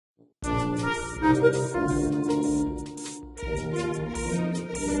The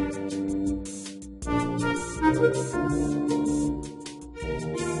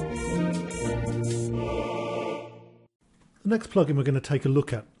next plugin we're going to take a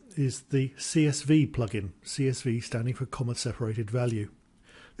look at is the CSV plugin, CSV standing for comma separated value.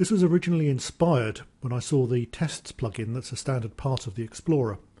 This was originally inspired when I saw the tests plugin that's a standard part of the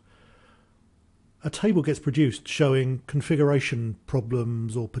Explorer. A table gets produced showing configuration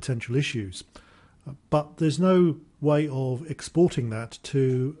problems or potential issues, but there's no way of exporting that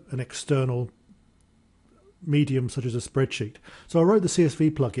to an external medium such as a spreadsheet. So I wrote the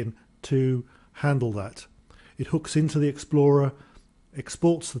CSV plugin to handle that. It hooks into the Explorer,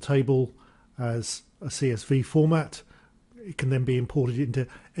 exports the table as a CSV format. It can then be imported into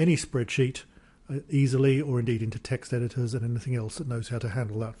any spreadsheet easily, or indeed into text editors and anything else that knows how to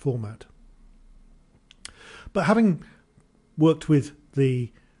handle that format. But having worked with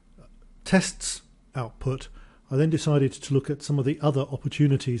the tests output, I then decided to look at some of the other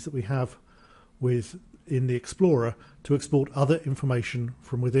opportunities that we have in the Explorer to export other information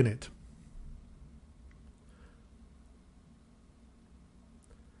from within it.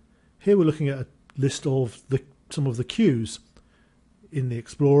 Here we're looking at a list of some of the queues in the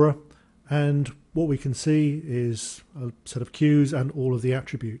Explorer, and what we can see is a set of queues and all of the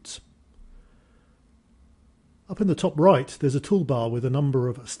attributes. Up in the top right there's a toolbar with a number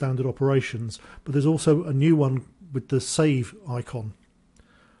of standard operations, but there's also a new one with the save icon.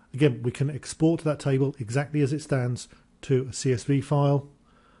 Again, we can export that table exactly as it stands to a CSV file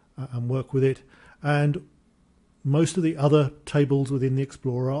and work with it, and most of the other tables within the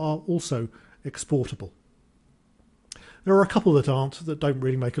Explorer are also exportable. There are a couple that aren't, that don't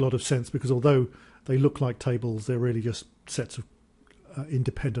really make a lot of sense, because although they look like tables, they're really just sets of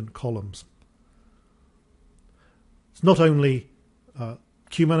independent columns. It's not only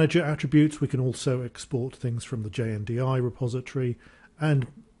queue manager attributes, we can also export things from the JNDI repository and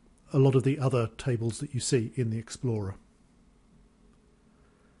a lot of the other tables that you see in the Explorer.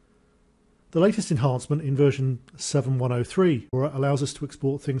 The latest enhancement in version 7.103 allows us to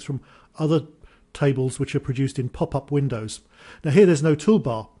export things from other tables which are produced in pop-up windows. Now here there's no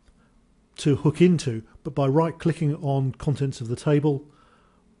toolbar to hook into, but by right-clicking on contents of the table,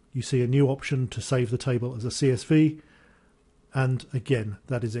 you see a new option to save the table as a CSV, and again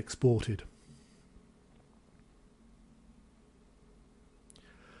that is exported.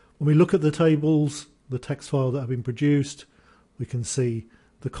 When we look at the tables, the text file that have been produced, we can see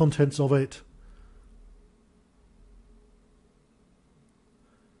the contents of it,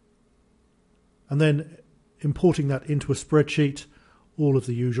 and then importing that into a spreadsheet, all of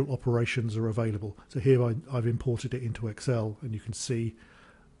the usual operations are available. So here I've imported it into Excel, and you can see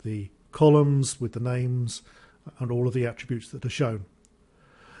the columns with the names and all of the attributes that are shown.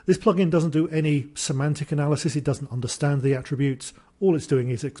 This plugin doesn't do any semantic analysis, it doesn't understand the attributes. All it's doing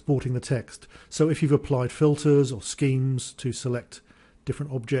is exporting the text. So if you've applied filters or schemes to select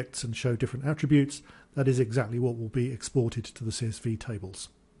different objects and show different attributes, that is exactly what will be exported to the CSV tables.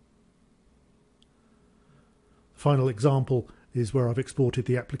 The final example is where I've exported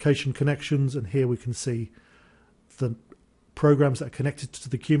the application connections, and here we can see the programs that are connected to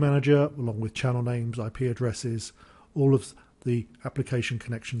the queue manager along with channel names, IP addresses, all of the application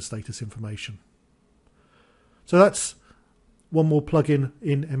connection status information. So that's one more plugin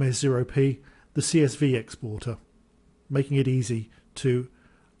in MS0P, the CSV Exporter, making it easy to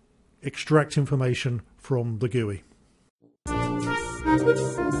extract information from the GUI.